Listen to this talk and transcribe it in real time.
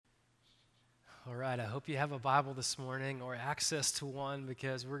All right, I hope you have a Bible this morning or access to one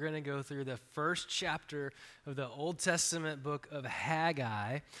because we're going to go through the first chapter of the Old Testament book of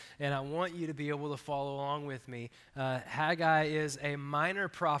Haggai, and I want you to be able to follow along with me. Haggai is a minor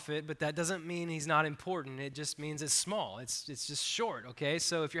prophet, but that doesn't mean he's not important. It just means it's small. It's just short, okay?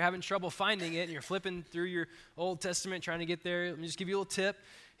 So if you're having trouble finding it and you're flipping through your Old Testament trying to get there, let me just give you a little tip.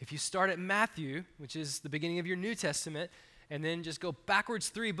 If you start at Matthew, which is the beginning of your New Testament, and then just go backwards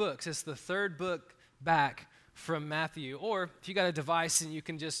 3 books. It's the third book back from Matthew. Or if you got a device and you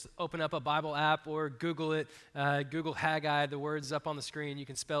can just open up a Bible app or Google it, Google Haggai, the words up on the screen, you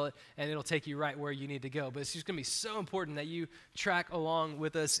can spell it, and it'll take you right where you need to go. But it's just going to be so important that you track along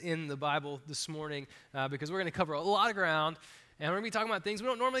with us in the Bible this morning because we're going to cover a lot of ground, and we're going to be talking about things we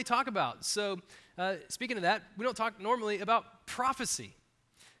don't normally talk about. So speaking of that, we don't talk normally about prophecy.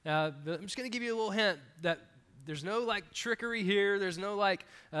 But I'm just going to give you a little hint that there's no trickery here. There's no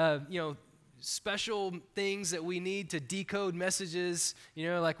special things that we need to decode messages.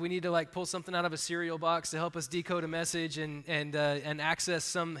 We need to pull something out of a cereal box to help us decode a message and access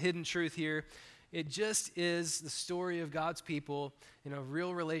some hidden truth here. It just is the story of God's people in a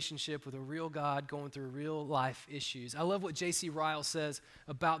real relationship with a real God going through real life issues. I love what J.C. Ryle says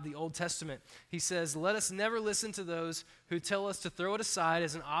about the Old Testament. He says, "Let us never listen to those who tell us to throw it aside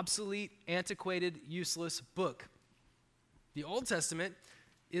as an obsolete, antiquated, useless book. The Old Testament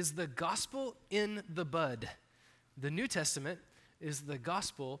is the gospel in the bud. The New Testament is the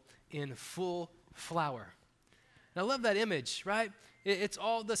gospel in full flower." And I love that image, right? It's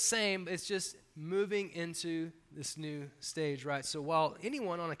all the same. It's just moving into this new stage, right? So while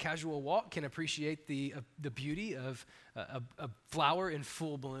anyone on a casual walk can appreciate the beauty of a flower in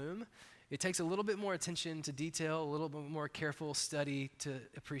full bloom, it takes a little bit more attention to detail, a little bit more careful study to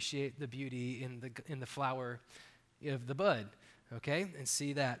appreciate the beauty in the flower of the bud, okay? And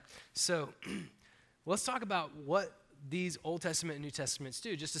see that. So let's talk about what these Old Testament and New Testaments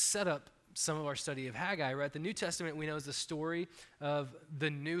do, just to set up some of our study of Haggai, right? The New Testament we know is the story of the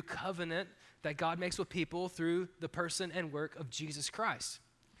new covenant that God makes with people through the person and work of Jesus Christ.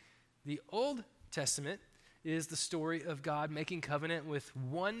 The Old Testament is the story of God making covenant with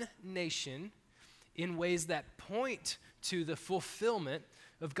one nation in ways that point to the fulfillment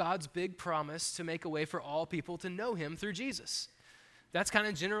of God's big promise to make a way for all people to know him through Jesus. That's kind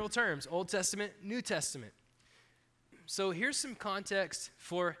of general terms, Old Testament, New Testament. So here's some context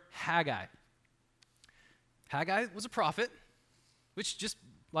for Haggai. Haggai was a prophet, which just,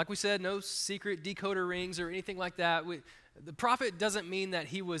 like we said, no secret decoder rings or anything like that. The prophet doesn't mean that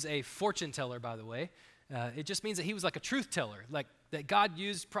he was a fortune teller, by the way. It just means that he was like a truth teller, like that God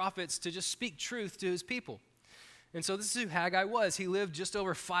used prophets to just speak truth to his people. And so this is who Haggai was. He lived just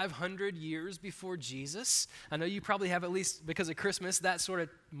over 500 years before Jesus. I know you probably have, at least because of Christmas, that sort of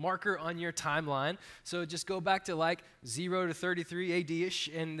marker on your timeline. So just go back to 0 to 33 AD-ish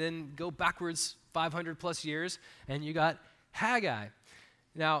and then go backwards 500 plus years, and you got Haggai.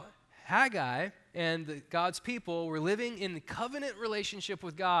 Now, Haggai and God's people were living in the covenant relationship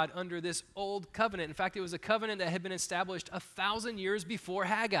with God under this old covenant. In fact, it was a covenant that had been established 1,000 years before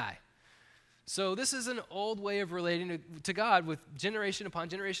Haggai. So this is an old way of relating to God with generation upon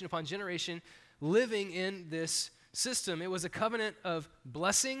generation upon generation living in this system. It was a covenant of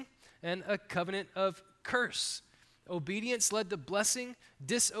blessing and a covenant of curse. Obedience led to blessing,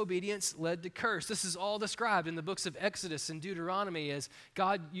 disobedience led to curse. This is all described in the books of Exodus and Deuteronomy as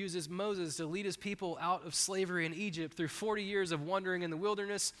God uses Moses to lead his people out of slavery in Egypt through 40 years of wandering in the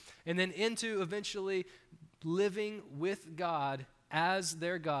wilderness and then into eventually living with God as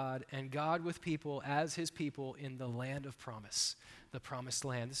their God and God with people as his people in the land of promise, the promised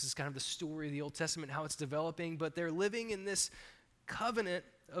land. This is kind of the story of the Old Testament, how it's developing, but they're living in this covenant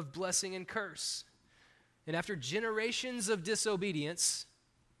of blessing and curse. And after generations of disobedience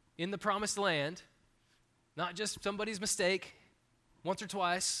in the promised land, not just somebody's mistake once or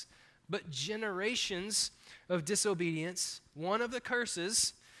twice, but generations of disobedience, one of the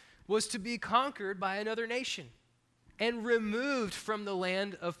curses was to be conquered by another nation and removed from the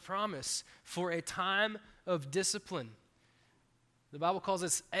land of promise for a time of discipline. The Bible calls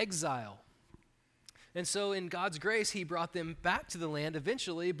this exile. And so in God's grace, he brought them back to the land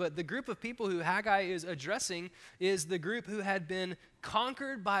eventually, but the group of people who Haggai is addressing is the group who had been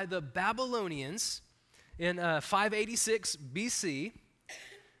conquered by the Babylonians in 586 BC,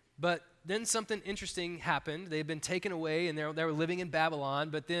 but then something interesting happened. They had been taken away, and they were living in Babylon,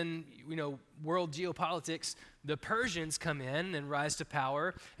 but then, world geopolitics, the Persians come in and rise to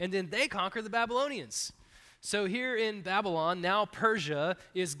power, and then they conquer the Babylonians. So here in Babylon, now Persia,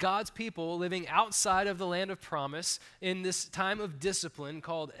 is God's people living outside of the land of promise in this time of discipline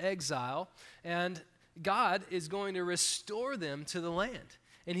called exile. And God is going to restore them to the land.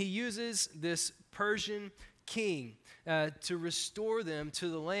 And he uses this Persian king to restore them to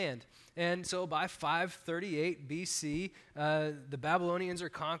the land. And so by 538 BC, the Babylonians are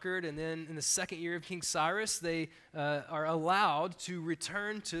conquered, and then in the second year of King Cyrus, they are allowed to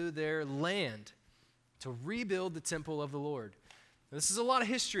return to their land to rebuild the temple of the Lord. This is a lot of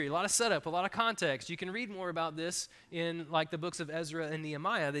history, a lot of setup, a lot of context. You can read more about this in like the books of Ezra and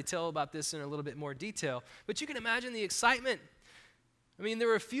Nehemiah. They tell about this in a little bit more detail. But you can imagine the excitement. I mean, there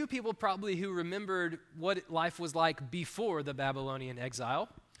were a few people probably who remembered what life was like before the Babylonian exile.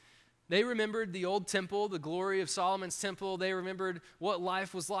 They remembered the old temple, the glory of Solomon's temple. They remembered what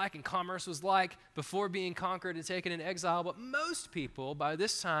life was like and commerce was like before being conquered and taken in exile. But most people by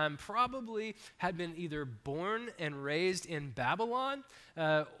this time probably had been either born and raised in Babylon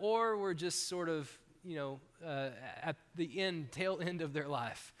or were just sort of, at the tail end of their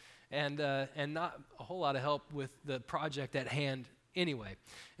life and not a whole lot of help with the project at hand anyway.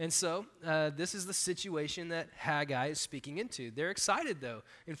 And so this is the situation that Haggai is speaking into. They're excited though.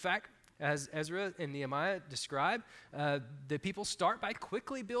 In fact, as Ezra and Nehemiah describe, the people start by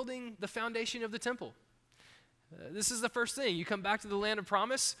quickly building the foundation of the temple. This is the first thing. You come back to the land of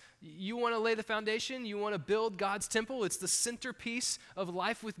promise, you want to lay the foundation, you want to build God's temple. It's the centerpiece of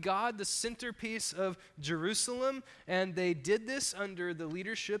life with God, the centerpiece of Jerusalem, and they did this under the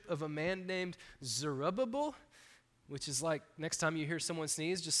leadership of a man named Zerubbabel, which is like next time you hear someone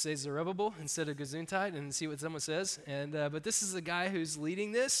sneeze, just say Zerubbabel instead of Gesundheit and see what someone says. But this is the guy who's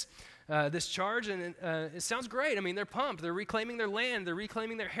leading this charge, and it sounds great. I mean, they're pumped. They're reclaiming their land. They're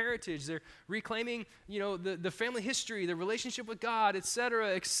reclaiming their heritage. They're reclaiming, the family history, the relationship with God, etc.,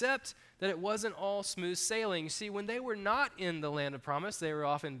 except that it wasn't all smooth sailing. You see, when they were not in the land of promise, they were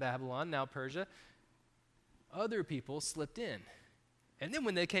off in Babylon, now Persia, other people slipped in. And then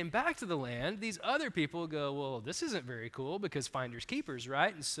when they came back to the land, these other people go, well, this isn't very cool because finders keepers,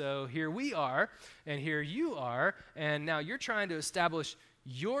 right? And so here we are, and here you are, and now you're trying to establish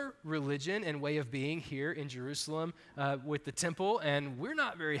your religion and way of being here in Jerusalem with the temple, and we're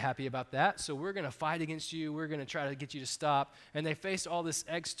not very happy about that, so we're going to fight against you. We're going to try to get you to stop. And they faced all this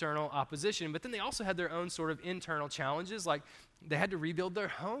external opposition, but then they also had their own sort of internal challenges, like they had to rebuild their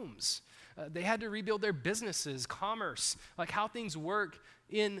homes. They had to rebuild their businesses, commerce, like how things work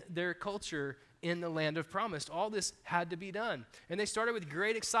in their culture in the land of promise. All this had to be done. And they started with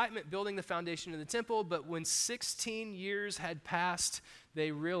great excitement building the foundation of the temple, but when 16 years had passed,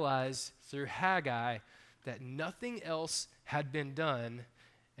 they realized through Haggai that nothing else had been done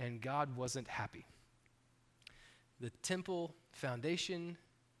and God wasn't happy. The temple foundation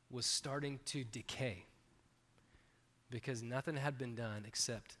was starting to decay because nothing had been done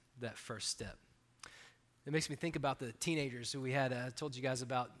except that first step. It makes me think about the teenagers who we had told you guys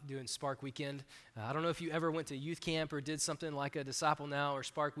about doing Spark Weekend. I don't know if you ever went to youth camp or did something like a Disciple Now or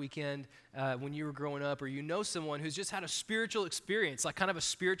Spark Weekend when you were growing up, or you know someone who's just had a spiritual experience, like kind of a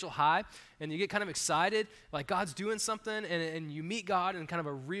spiritual high, and you get kind of excited, like God's doing something, and you meet God in kind of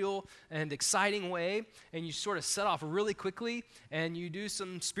a real and exciting way, and you sort of set off really quickly, and you do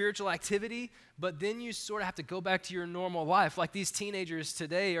some spiritual activity, but then you sort of have to go back to your normal life. Like these teenagers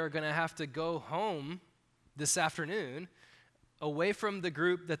today are going to have to go home this afternoon, away from the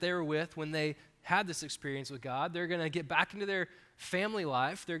group that they were with when they had this experience with God. They're going to get back into their family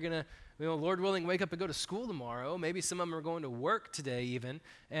life. They're going to, Lord willing, wake up and go to school tomorrow. Maybe some of them are going to work today even,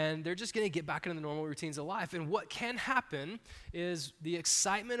 and they're just going to get back into the normal routines of life. And what can happen is the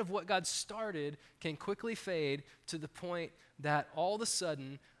excitement of what God started can quickly fade to the point that all of a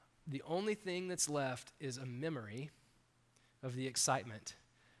sudden, the only thing that's left is a memory of the excitement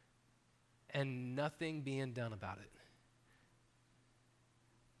and nothing being done about it.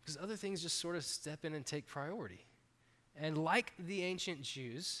 Because other things just sort of step in and take priority. And like the ancient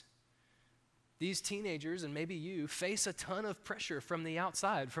Jews, these teenagers, and maybe you, face a ton of pressure from the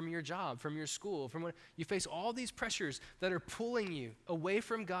outside, from your job, from your school, you face all these pressures that are pulling you away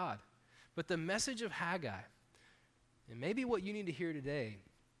from God. But the message of Haggai, and maybe what you need to hear today,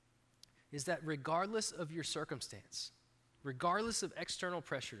 is that regardless of your circumstance, regardless of external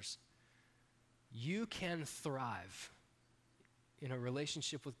pressures, you can thrive in a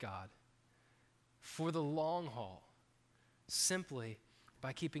relationship with God for the long haul simply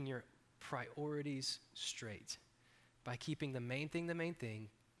by keeping your priorities straight, by keeping the main thing,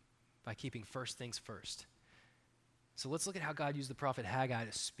 by keeping first things first. So let's look at how God used the prophet Haggai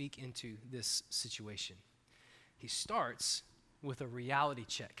to speak into this situation. He starts with a reality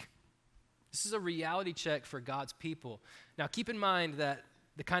check. This is a reality check for God's people. Now, keep in mind that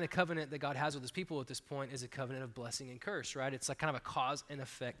the kind of covenant that God has with his people at this point is a covenant of blessing and curse, right? It's like kind of a cause and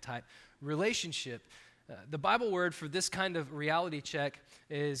effect type relationship. The Bible word for this kind of reality check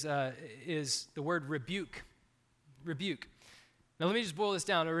is the word rebuke. Rebuke. Now, let me just boil this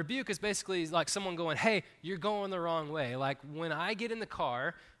down. A rebuke is basically like someone going, hey, you're going the wrong way. Like when I get in the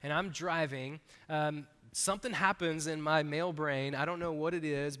car and I'm driving, something happens in my male brain. I don't know what it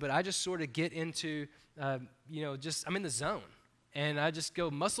is, but I just sort of get into, I'm in the zone. And I just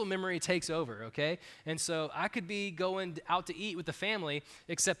go, muscle memory takes over, okay? And so I could be going out to eat with the family,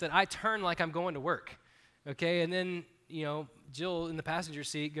 except that I turn like I'm going to work, okay? And then, Jill in the passenger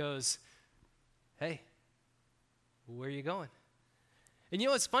seat goes, hey, where are you going? And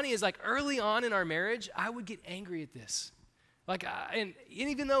what's funny is like early on in our marriage, I would get angry at this. And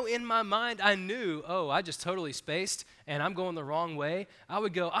even though in my mind I knew, I just totally spaced and I'm going the wrong way, I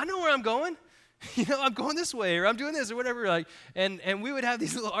would go, I know where I'm going. I'm going this way, or I'm doing this, or whatever. And we would have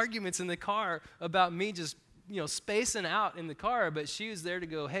these little arguments in the car about me just, spacing out in the car, but she was there to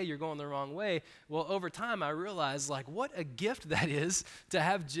go, hey, you're going the wrong way. Well, over time, I realized, what a gift that is to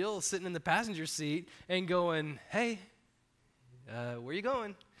have Jill sitting in the passenger seat and going, hey, where are you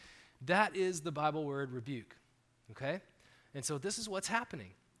going? That is the Bible word rebuke, okay? And so this is what's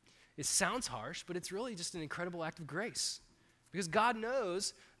happening. It sounds harsh, but it's really just an incredible act of grace. Because God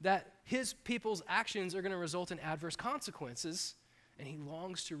knows that his people's actions are going to result in adverse consequences, and he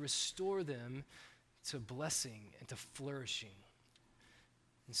longs to restore them to blessing and to flourishing.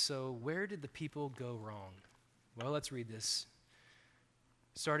 And so where did the people go wrong? Well, let's read this.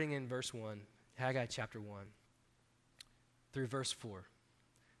 Starting in verse 1, Haggai chapter 1, through verse 4.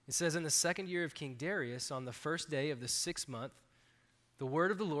 It says, in the second year of King Darius, on the first day of the 6th month, the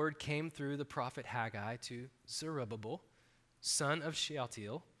word of the Lord came through the prophet Haggai to Zerubbabel, son of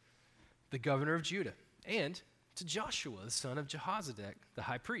Shealtiel, the governor of Judah, and to Joshua, the son of Jehozadak, the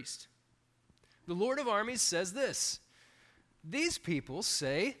high priest. The Lord of armies says this, these people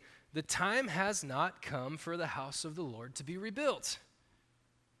say, the time has not come for the house of the Lord to be rebuilt.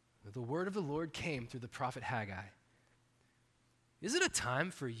 The word of the Lord came through the prophet Haggai. Is it a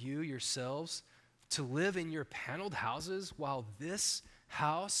time for you yourselves to live in your paneled houses while this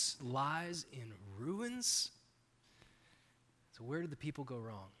house lies in ruins? So where did the people go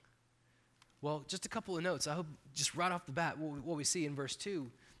wrong? Well, just a couple of notes. I hope just right off the bat, what we see in verse 2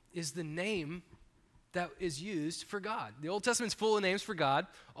 is the name that is used for God. The Old Testament's full of names for God,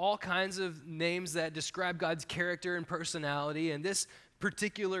 all kinds of names that describe God's character and personality, and this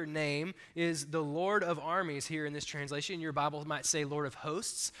particular name is the Lord of armies here in this translation. Your Bible might say Lord of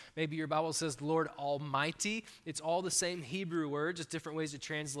hosts. Maybe your Bible says Lord Almighty. It's all the same Hebrew word, just different ways to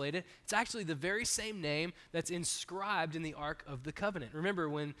translate it. It's actually the very same name that's inscribed in the Ark of the Covenant. Remember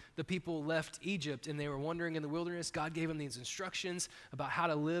when the people left Egypt and they were wandering in the wilderness, God gave them these instructions about how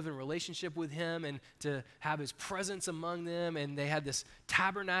to live in relationship with him and to have his presence among them. And they had this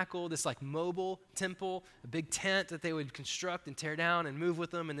tabernacle, this mobile temple, a big tent that they would construct and tear down and move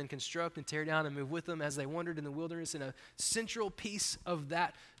with them, and then construct and tear down and move with them as they wandered in the wilderness. And a central piece of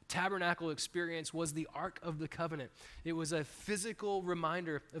that tabernacle experience was the Ark of the Covenant. It was a physical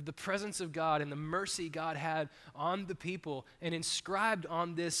reminder of the presence of God and the mercy God had on the people. And inscribed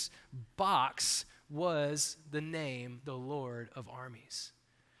on this box was the name, the Lord of armies.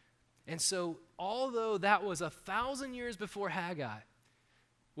 And so, although that was 1,000 years before Haggai,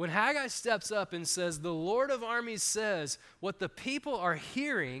 when Haggai steps up and says, the Lord of armies says, what the people are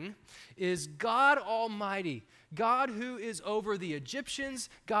hearing is God Almighty, God who is over the Egyptians,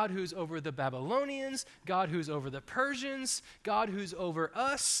 God who's over the Babylonians, God who's over the Persians, God who's over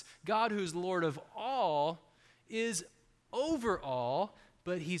us, God who's Lord of all, is over all,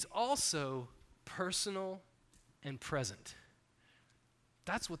 but he's also personal and present.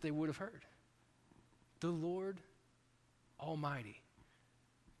 That's what they would have heard. The Lord Almighty.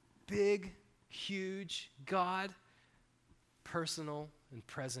 Big, huge God, personal and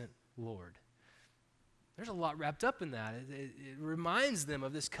present Lord. There's a lot wrapped up in that. It reminds them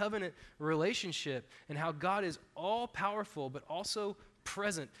of this covenant relationship and how God is all powerful but also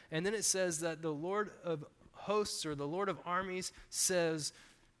present. And then it says that the Lord of hosts or the Lord of armies says,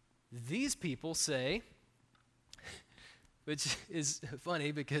 these people say, which is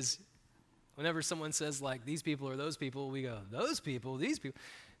funny because whenever someone says these people or those people, we go, those people, these people.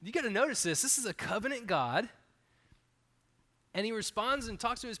 You got to notice this. This is a covenant God, and he responds and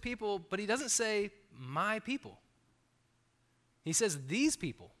talks to his people, but he doesn't say, my people. He says, these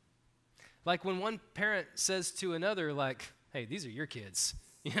people. Like when one parent says to another, hey, these are your kids.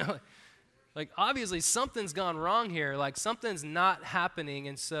 Like, obviously, something's gone wrong here. Like, something's not happening.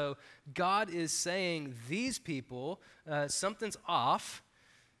 And so God is saying, these people, something's off.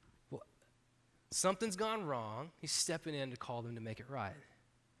 Something's gone wrong. He's stepping in to call them to make it right.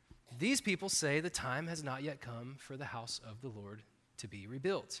 These people say the time has not yet come for the house of the Lord to be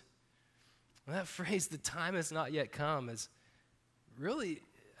rebuilt. Well, that phrase, the time has not yet come, is really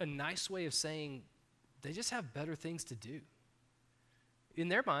a nice way of saying they just have better things to do. In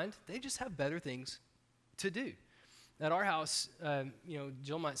their mind, they just have better things to do. At our house,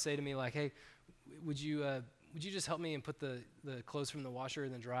 Jill might say to me like, hey, would you just help me and put the clothes from the washer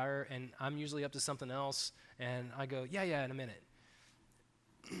in the dryer? And I'm usually up to something else, and I go, yeah, in a minute.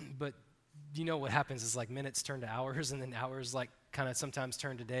 But you know what happens is like minutes turn to hours, and then hours like kind of sometimes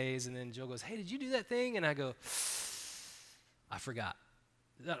turn to days, and then Jill goes, hey, did you do that thing? And I go, I forgot.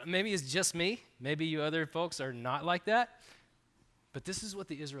 Maybe it's just me. Maybe you other folks are not like that. But this is what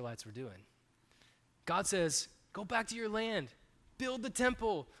the Israelites were doing. God says, go back to your land. Build the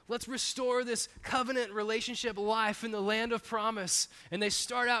temple. Let's restore this covenant relationship life in the land of promise. And they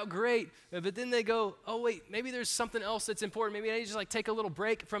start out great, but then they go, oh wait, maybe there's something else that's important. Maybe I need to just like take a little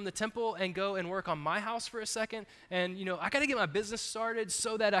break from the temple and go and work on my house for a second. And I got to get my business started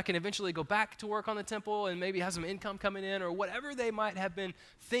so that I can eventually go back to work on the temple and maybe have some income coming in or whatever they might have been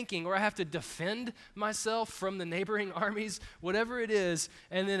thinking, or I have to defend myself from the neighboring armies, whatever it is.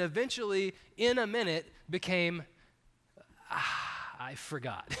 And then eventually in a minute became, I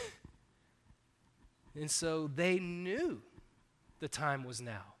forgot. And so they knew the time was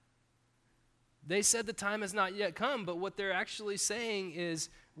now. They said the time has not yet come, but what they're actually saying is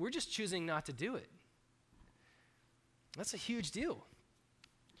we're just choosing not to do it. That's a huge deal.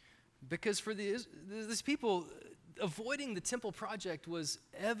 Because for these people, avoiding the temple project was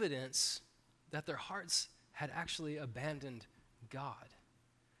evidence that their hearts had actually abandoned God,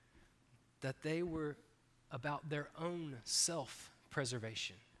 that they were about their own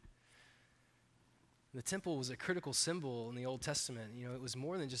self-preservation. The temple was a critical symbol in the Old Testament. It was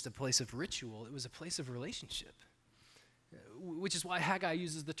more than just a place of ritual. It was a place of relationship, which is why Haggai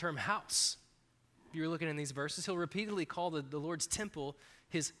uses the term house. If you're looking in these verses, he'll repeatedly call the Lord's temple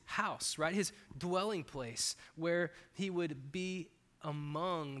his house, right? His dwelling place where he would be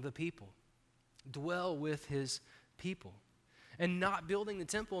among the people, dwell with his people. And not building the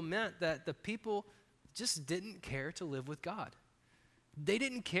temple meant that the people just didn't care to live with God. They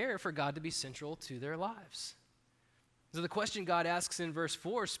didn't care for God to be central to their lives. So the question God asks in verse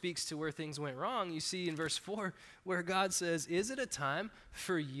 4 speaks to where things went wrong. You see in verse 4 where God says, is it a time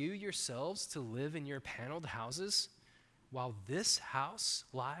for you yourselves to live in your paneled houses while this house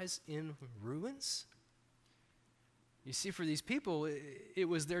lies in ruins? You see, for these people, it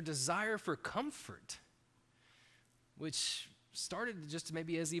was their desire for comfort, which started just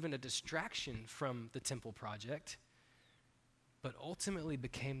maybe as even a distraction from the temple project, but ultimately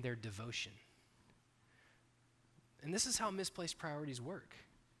became their devotion. And this is how misplaced priorities work.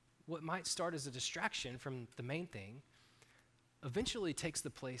 What might start as a distraction from the main thing eventually takes the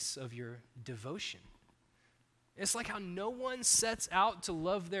place of your devotion. It's like how no one sets out to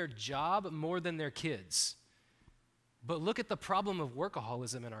love their job more than their kids. But look at the problem of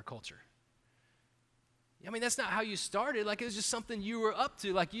workaholism in our culture. I mean, that's not how you started. Like, it was just something you were up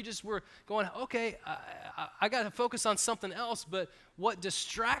to. Like, you just were going, okay, I got to focus on something else. But what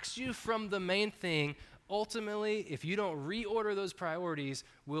distracts you from the main thing, ultimately, if you don't reorder those priorities,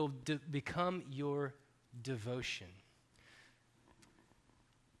 will become your devotion.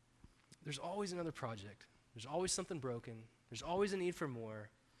 There's always another project. There's always something broken. There's always a need for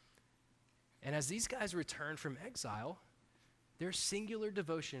more. And as these guys returned from exile, their singular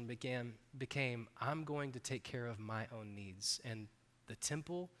devotion became, I'm going to take care of my own needs. And the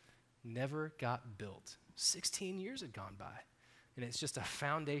temple never got built. 16 years had gone by. And it's just a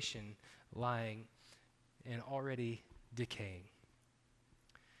foundation lying and already decaying.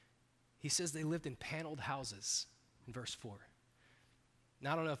 He says they lived in paneled houses in verse 4.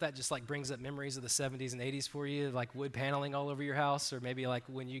 Now, I don't know if that just like brings up memories of the 70s and 80s for you, like wood paneling all over your house, or maybe like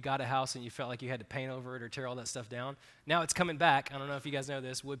when you got a house and you felt like you had to paint over it or tear all that stuff down. Now it's coming back. I don't know if you guys know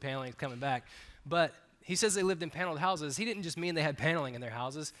this. Wood paneling is coming back. But he says they lived in paneled houses. He didn't just mean they had paneling in their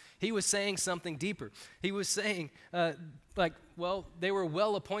houses. He was saying something deeper. He was saying, they were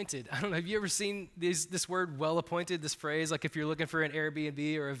well-appointed. I don't know, have you ever seen this word well-appointed, this phrase? Like if you're looking for an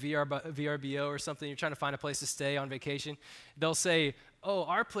Airbnb or a VRBO or something, you're trying to find a place to stay on vacation, they'll say, oh,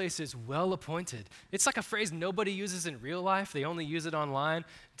 our place is well-appointed. It's like a phrase nobody uses in real life. They only use it online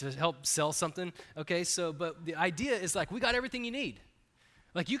to help sell something. Okay, but the idea is like, we got everything you need.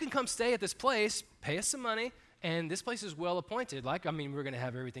 Like, you can come stay at this place, pay us some money, And this place is well appointed. We're going to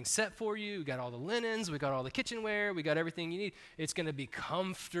have everything set for you. We got all the linens. We got all the kitchenware. We got everything you need. It's going to be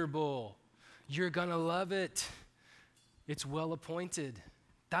comfortable. You're going to love it. It's well appointed.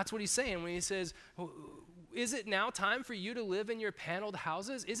 That's what he's saying when he says, is it now time for you to live in your paneled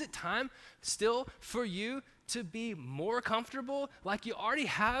houses? Is it time still for you to be more comfortable? Like you already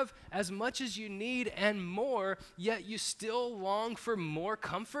have as much as you need and more, yet you still long for more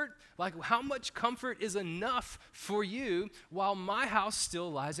comfort? Like how much comfort is enough for you while my house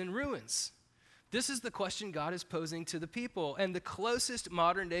still lies in ruins? This is the question God is posing to the people, and the closest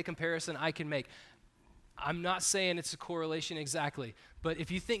modern day comparison I can make. I'm not saying it's a correlation exactly, but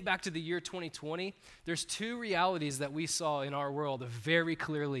if you think back to the year 2020, there's two realities that we saw in our world very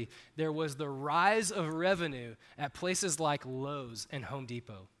clearly. There was the rise of revenue at places like Lowe's and Home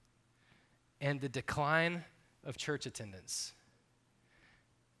Depot, and the decline of church attendance.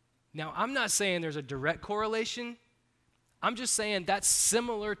 Now, I'm not saying there's a direct correlation. I'm just saying that's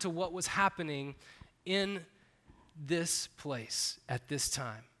similar to what was happening in this place at this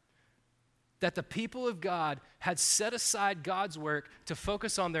time. That the people of God had set aside God's work to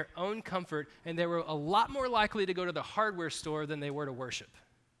focus on their own comfort, and they were a lot more likely to go to the hardware store than they were to worship.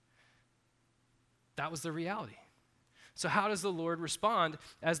 That was the reality. So how does the Lord respond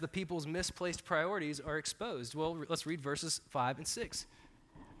as the people's misplaced priorities are exposed? Well, let's read verses 5 and 6.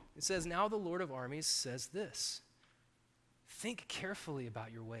 It says, "Now the Lord of armies says this, think carefully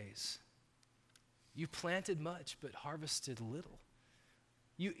about your ways. You planted much, but harvested little.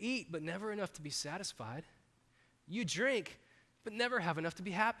 You eat, but never enough to be satisfied. You drink, but never have enough to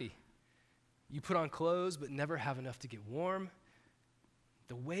be happy. You put on clothes, but never have enough to get warm.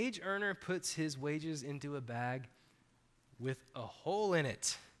 The wage earner puts his wages into a bag with a hole in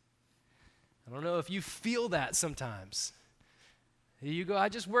it." I don't know if you feel that sometimes. You go, I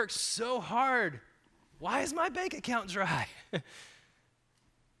just worked so hard. Why is my bank account dry?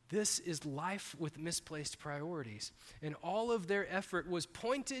 This is life with misplaced priorities. And all of their effort was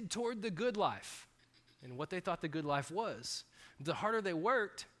pointed toward the good life and what they thought the good life was. The harder they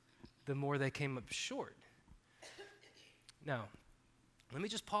worked, the more they came up short. Now, let me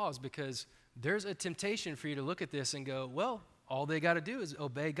just pause because there's a temptation for you to look at this and go, well, all they got to do is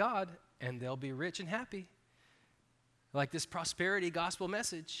obey God and they'll be rich and happy. Like this prosperity gospel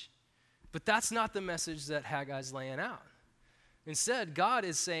message. But that's not the message that Haggai's laying out. Instead, God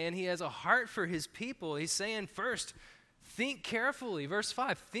is saying he has a heart for his people. He's saying first, think carefully. Verse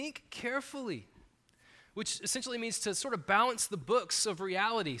 5, think carefully, which essentially means to sort of balance the books of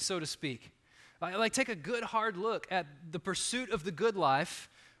reality, so to speak. Like take a good hard look at the pursuit of the good life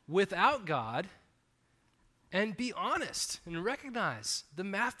without God and be honest and recognize the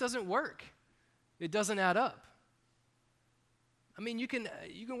math doesn't work. It doesn't add up. I mean, you can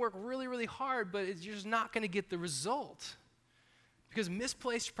work really, really hard, but you're just not going to get the result. Because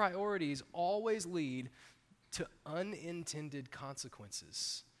misplaced priorities always lead to unintended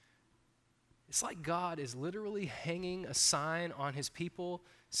consequences. It's like God is literally hanging a sign on his people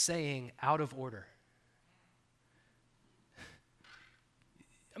saying, out of order.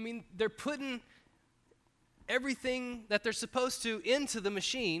 I mean, they're putting everything that they're supposed to into the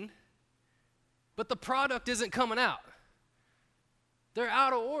machine, but the product isn't coming out. They're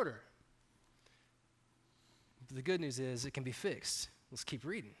out of order. The good news is it can be fixed. Let's keep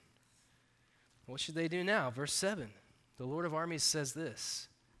reading. What should they do now? Verse 7, the Lord of armies says this,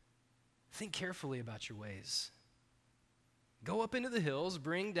 think carefully about your ways. Go up into the hills,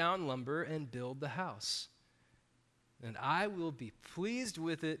 bring down lumber, and build the house. And I will be pleased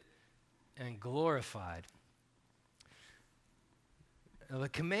with it and glorified. Now, the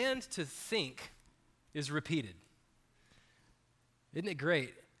command to think is repeated. Isn't it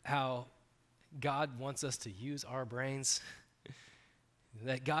great how God wants us to use our brains?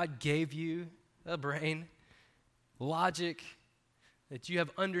 That God gave you a brain, logic, that you have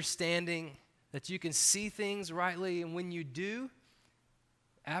understanding, that you can see things rightly, and when you do,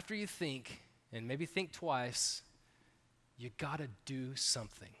 after you think, and maybe think twice, you gotta do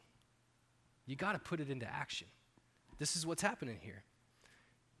something. You gotta put it into action. This is what's happening here.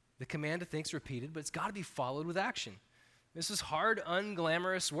 The command to think's repeated, but it's gotta be followed with action. This is hard,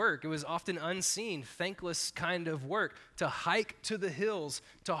 unglamorous work. It was often unseen, thankless kind of work. To hike to the hills,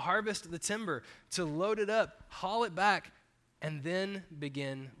 to harvest the timber, to load it up, haul it back, and then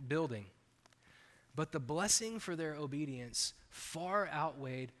begin building. But the blessing for their obedience far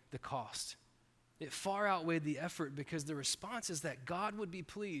outweighed the cost. It far outweighed the effort because the response is that God would be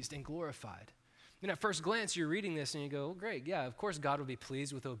pleased and glorified. And at first glance, you're reading this and you go, well, great, yeah, of course God will be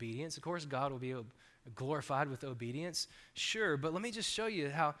pleased with obedience. Of course God will be glorified with obedience. Sure, but let me just show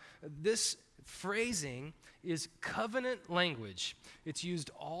you how this phrasing is covenant language. It's used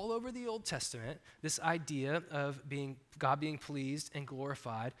all over the Old Testament, this idea of God being pleased and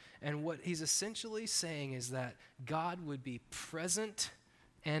glorified. And what he's essentially saying is that God would be present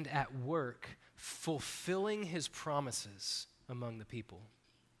and at work, fulfilling his promises among the people.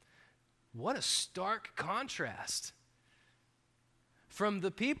 What a stark contrast from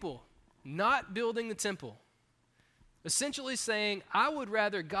the people not building the temple, essentially saying, I would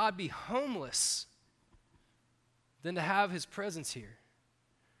rather God be homeless than to have his presence here.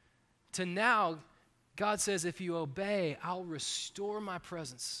 To now, God says, if you obey, I'll restore my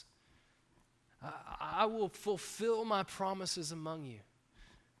presence. I will fulfill my promises among you.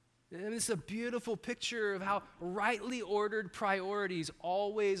 And it's a beautiful picture of how rightly ordered priorities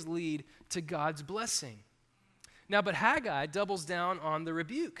always lead to God's blessing. Now, but Haggai doubles down on the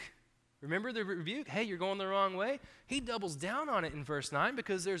rebuke. Remember the rebuke? Hey, you're going the wrong way. He doubles down on it in verse 9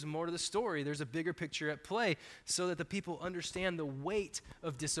 because there's more to the story. There's a bigger picture at play so that the people understand the weight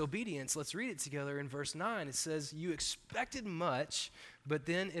of disobedience. Let's read it together in verse 9. It says, you expected much, but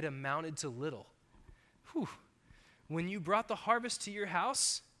then it amounted to little. Whew. When you brought the harvest to your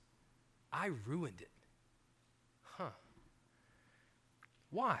house, I ruined it.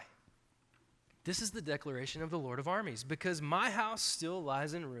 Why? This is the declaration of the Lord of armies. Because my house still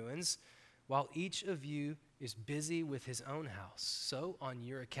lies in ruins, while each of you is busy with his own house. So, on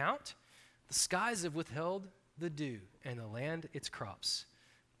your account, the skies have withheld the dew, and the land its crops.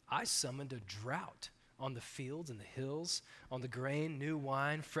 I summoned a drought on the fields and the hills, on the grain, new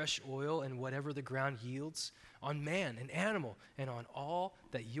wine, fresh oil, and whatever the ground yields, on man and animal, and on all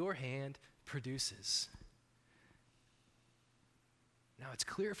that your hand produces. Now, it's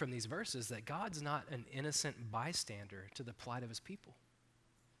clear from these verses that God's not an innocent bystander to the plight of his people.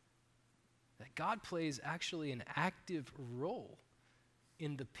 That God plays actually an active role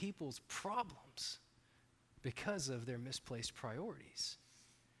in the people's problems because of their misplaced priorities.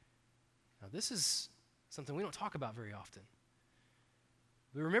 Now, this is something we don't talk about very often.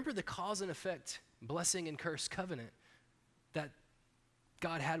 We remember the cause and effect, blessing and curse covenant that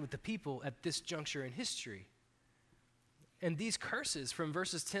God had with the people at this juncture in history. And these curses from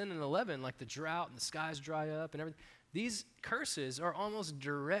verses 10 and 11, like the drought and the skies dry up and everything, these curses are almost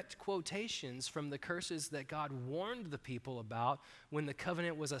direct quotations from the curses that God warned the people about when the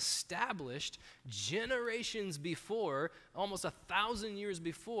covenant was established generations before, almost 1,000 years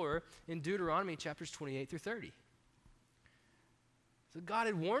before, in Deuteronomy chapters 28 through 30. So God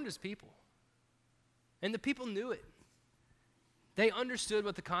had warned his people, and the people knew it. They understood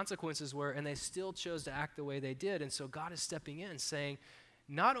what the consequences were, and they still chose to act the way they did. And so God is stepping in saying,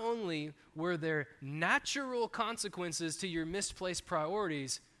 not only were there natural consequences to your misplaced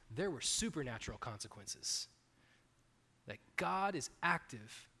priorities, there were supernatural consequences. That God is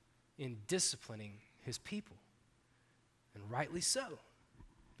active in disciplining his people. And rightly so.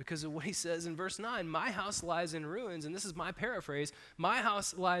 Because of what he says in verse 9, my house lies in ruins, and this is my paraphrase, my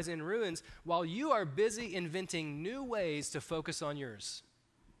house lies in ruins while you are busy inventing new ways to focus on yours.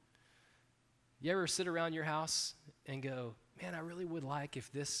 You ever sit around your house and go, man, I really would like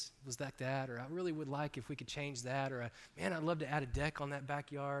if this was like that, or I really would like if we could change that, or man, I'd love to add a deck on that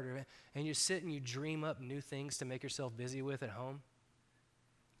backyard, and you sit and you dream up new things to make yourself busy with at home?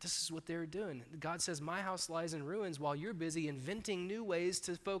 This is what they're doing. God says, my house lies in ruins while you're busy inventing new ways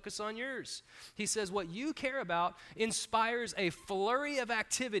to focus on yours. He says, what you care about inspires a flurry of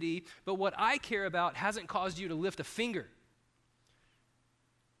activity, but what I care about hasn't caused you to lift a finger.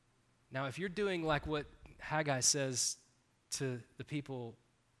 Now, if you're doing like what Haggai says to the people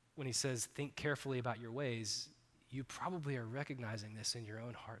when he says, think carefully about your ways, you probably are recognizing this in your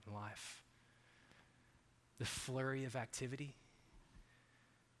own heart and life. The flurry of activity.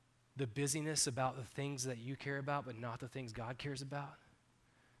 The busyness about the things that you care about, but not the things God cares about.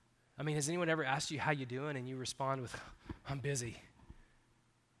 I mean, has anyone ever asked you how you doing and you respond with, I'm busy?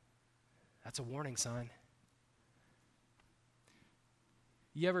 That's a warning sign.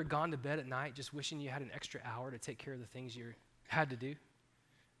 You ever gone to bed at night just wishing you had an extra hour to take care of the things you had to do?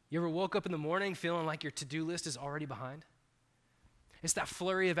 You ever woke up in the morning feeling like your to-do list is already behind? It's that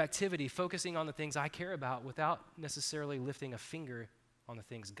flurry of activity, focusing on the things I care about without necessarily lifting a finger on the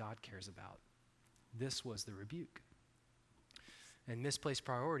things God cares about. This was the rebuke. And misplaced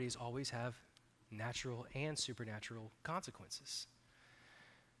priorities always have natural and supernatural consequences.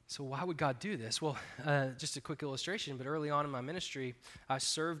 So why would God do this? Well, just a quick illustration, but early on in my ministry, I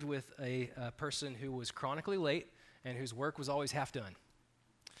served with a person who was chronically late and whose work was always half done.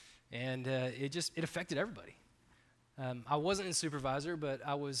 And it affected everybody. I wasn't a supervisor, but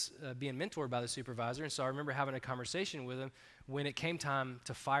I was being mentored by the supervisor, and so I remember having a conversation with him when it came time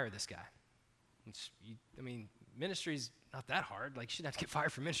to fire this guy. Ministry's not that hard. Like, you shouldn't have to get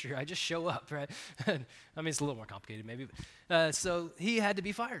fired from ministry. I just show up, right? It's a little more complicated maybe. So he had to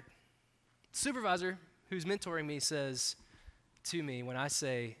be fired. Supervisor who's mentoring me says to me when I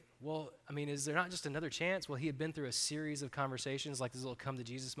say, well, is there not just another chance? Well, he had been through a series of conversations, like these little come to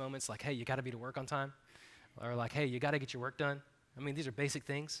Jesus moments, like, hey, you got to be to work on time. Or like, hey, you got to get your work done. These are basic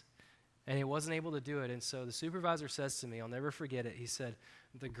things. And he wasn't able to do it. And so the supervisor says to me, I'll never forget it. He said,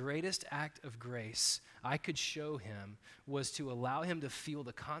 the greatest act of grace I could show him was to allow him to feel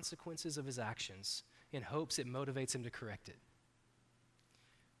the consequences of his actions in hopes it motivates him to correct it.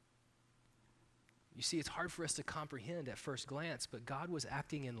 You see, it's hard for us to comprehend at first glance, but God was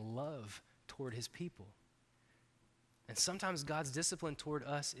acting in love toward his people. And sometimes God's discipline toward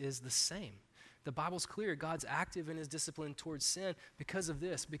us is the same. The Bible's clear. God's active in his discipline towards sin because of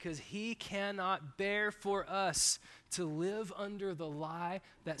this, because he cannot bear for us to live under the lie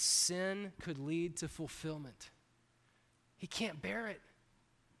that sin could lead to fulfillment. He can't bear it.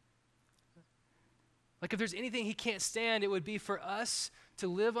 Like, if there's anything he can't stand, it would be for us to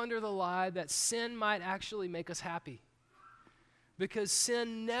live under the lie that sin might actually make us happy. Because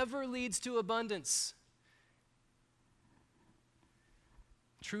sin never leads to abundance.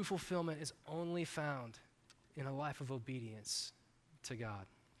 True fulfillment is only found in a life of obedience to God.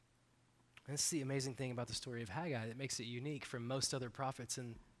 And this is the amazing thing about the story of Haggai that makes it unique from most other prophets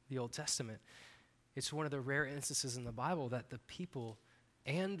in the Old Testament. It's one of the rare instances in the Bible that the people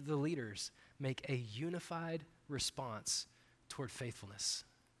and the leaders make a unified response toward faithfulness.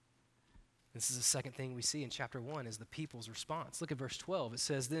 This is the second thing we see in chapter 1 is the people's response. Look at verse 12. It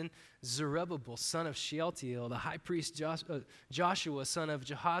says, then Zerubbabel, son of Shealtiel, the high priest Joshua, son of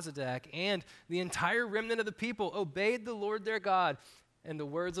Jehozadak, and the entire remnant of the people obeyed the Lord their God and the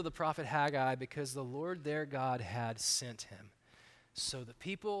words of the prophet Haggai because the Lord their God had sent him. So the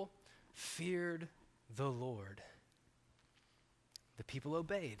people feared the Lord. The people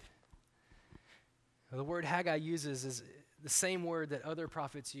obeyed. The word Haggai uses is the same word that other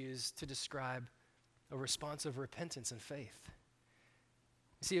prophets use to describe a response of repentance and faith.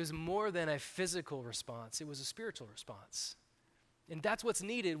 You see, it was more than a physical response. It was a spiritual response. And that's what's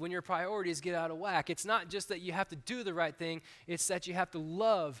needed when your priorities get out of whack. It's not just that you have to do the right thing. It's that you have to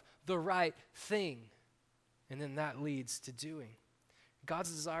love the right thing. And then that leads to doing.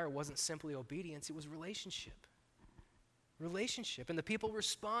 God's desire wasn't simply obedience. It was relationship. Relationship. And the people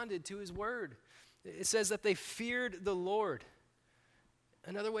responded to his word. It says that they feared the Lord.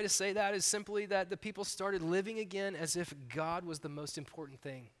 Another way to say that is simply that the people started living again as if God was the most important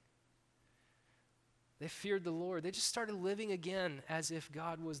thing. They feared the Lord. They just started living again as if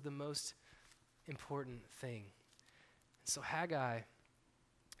God was the most important thing. So Haggai,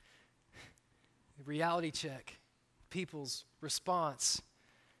 reality check, people's response,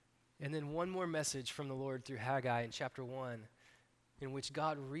 and then one more message from the Lord through Haggai in chapter 1 in which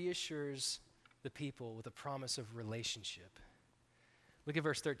God reassures the people with a promise of relationship. Look at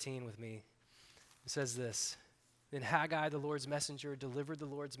verse 13 with me. It says this, then Haggai, the Lord's messenger, delivered the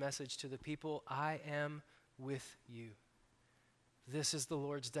Lord's message to the people, I am with you. This is the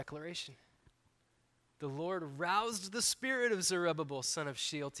Lord's declaration. The Lord roused the spirit of Zerubbabel, son of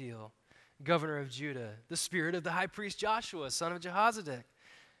Shealtiel, governor of Judah, the spirit of the high priest Joshua, son of Jehozadak,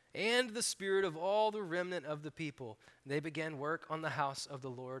 and the spirit of all the remnant of the people. They began work on the house of the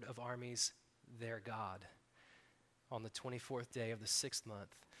Lord of armies, their God, on the 24th day of the 6th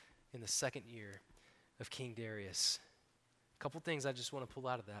month in the 2nd year of King Darius. A couple things I just want to pull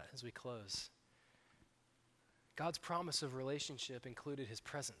out of that as we close. God's promise of relationship included his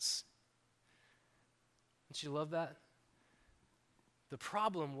presence. Don't you love that? The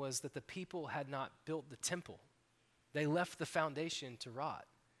problem was that the people had not built the temple. They left the foundation to rot.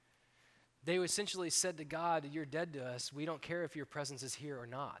 They essentially said to God, you're dead to us. We don't care if your presence is here or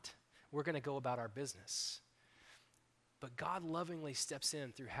not. We're going to go about our business. But God lovingly steps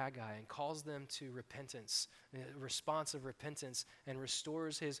in through Haggai and calls them to repentance, a response of repentance, and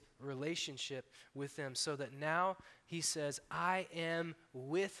restores his relationship with them so that now he says, I am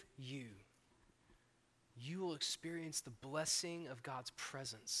with you. You will experience the blessing of God's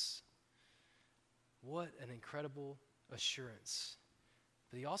presence. What an incredible assurance.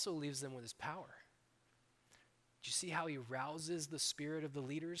 But he also leaves them with his power. Do you see how he rouses the spirit of the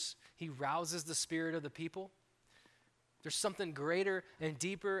leaders? He rouses the spirit of the people. There's something greater and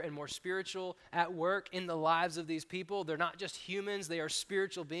deeper and more spiritual at work in the lives of these people. They're not just humans, they are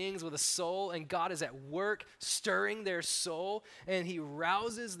spiritual beings with a soul, and God is at work stirring their soul, and he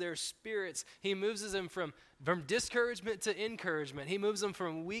rouses their spirits. He moves them from From discouragement to encouragement. He moves them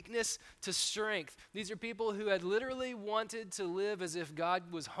from weakness to strength. These are people who had literally wanted to live as if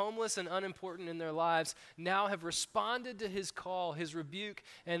God was homeless and unimportant in their lives, now have responded to his call, his rebuke,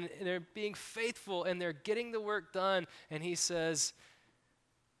 and they're being faithful and they're getting the work done. And he says,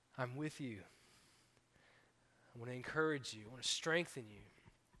 I'm with you. I want to encourage you. I want to strengthen you.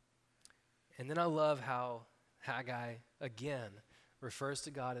 And then I love how Haggai, again, refers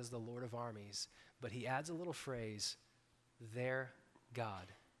to God as the Lord of armies, but he adds a little phrase, their God.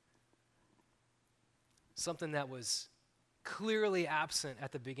 Something that was clearly absent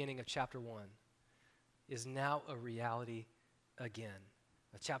at the beginning of chapter 1 is now a reality again.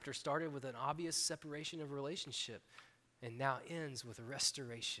 The chapter started with an obvious separation of relationship and now ends with a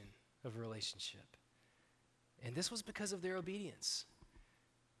restoration of relationship. And this was because of their obedience,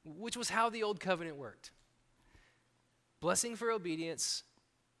 which was how the old covenant worked. Blessing for obedience,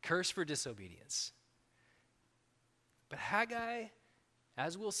 curse for disobedience. But Haggai,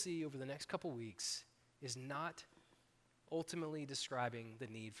 as we'll see over the next couple weeks, is not ultimately describing the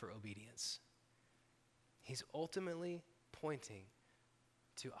need for obedience. He's ultimately pointing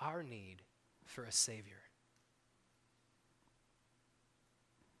to our need for a Savior.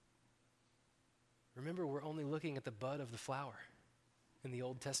 Remember, we're only looking at the bud of the flower in the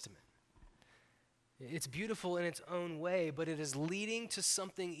Old Testament. It's beautiful in its own way, but it is leading to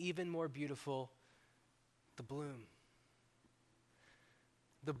something even more beautiful, the bloom.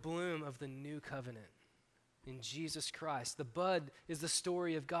 The bloom of the new covenant in Jesus Christ. The bud is the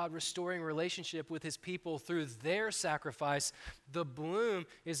story of God restoring relationship with his people through their sacrifice. The bloom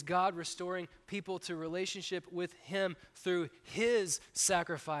is God restoring people to relationship with him through his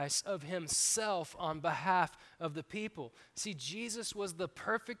sacrifice of himself on behalf of the people. See, Jesus was the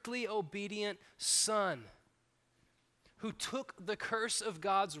perfectly obedient Son who took the curse of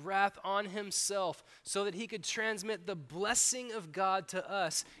God's wrath on himself so that he could transmit the blessing of God to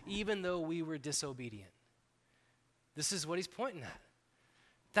us even though we were disobedient. This is what he's pointing at.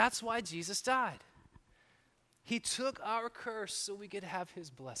 That's why Jesus died. He took our curse so we could have his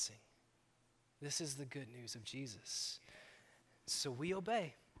blessing. This is the good news of Jesus. So we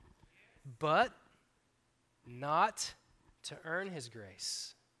obey, but not to earn his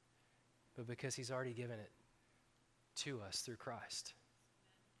grace, but because he's already given it to us through Christ.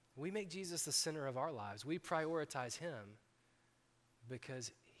 We make Jesus the center of our lives. We prioritize him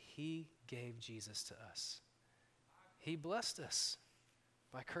because he gave Jesus to us. He blessed us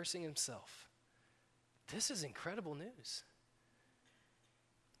by cursing himself. This is incredible news.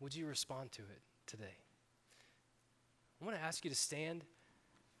 Would you respond to it today? I want to ask you to stand.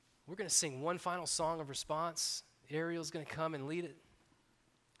 We're going to sing one final song of response. Ariel's going to come and lead it.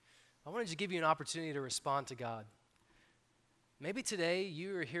 I wanted to give you an opportunity to respond to God. Maybe today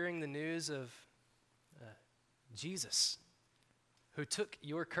you are hearing the news of Jesus, who took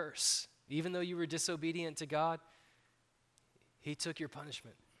your curse. Even though you were disobedient to God, he took your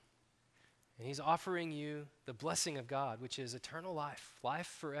punishment. And he's offering you the blessing of God, which is eternal life, life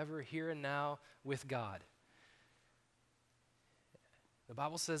forever, here and now with God. The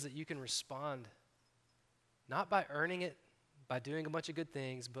Bible says that you can respond not by earning it, by doing a bunch of good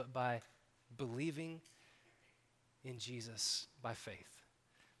things, but by believing in Jesus by faith.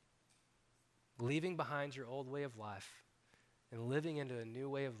 Leaving behind your old way of life and living into a new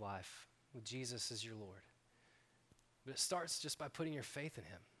way of life with Jesus as your Lord. But it starts just by putting your faith in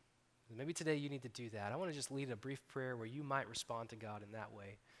him. And maybe today you need to do that. I want to just lead a brief prayer where you might respond to God in that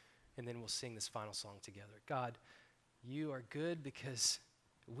way, and then we'll sing this final song together. God, you are good because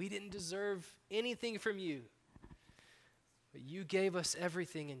we didn't deserve anything from you, but you gave us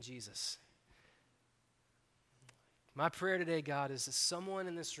everything in Jesus. My prayer today, God, is that someone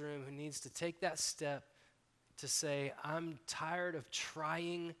in this room who needs to take that step to say, I'm tired of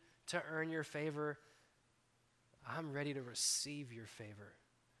trying to earn your favor. I'm ready to receive your favor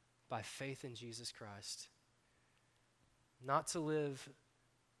by faith in Jesus Christ. Not to live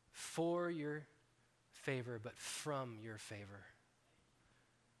for your favor, but from your favor.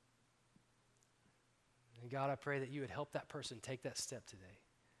 And God, I pray that you would help that person take that step today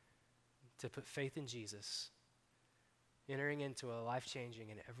to put faith in Jesus, entering into a life-changing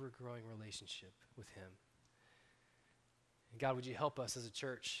and ever-growing relationship with him. And God, would you help us as a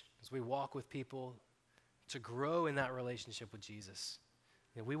church as we walk with people to grow in that relationship with Jesus?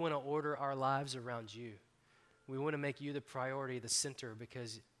 And we want to order our lives around you. We want to make you the priority, the center,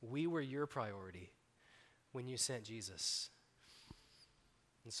 because we were your priority when you sent Jesus.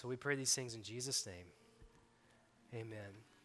 And so we pray these things in Jesus' name. Amen.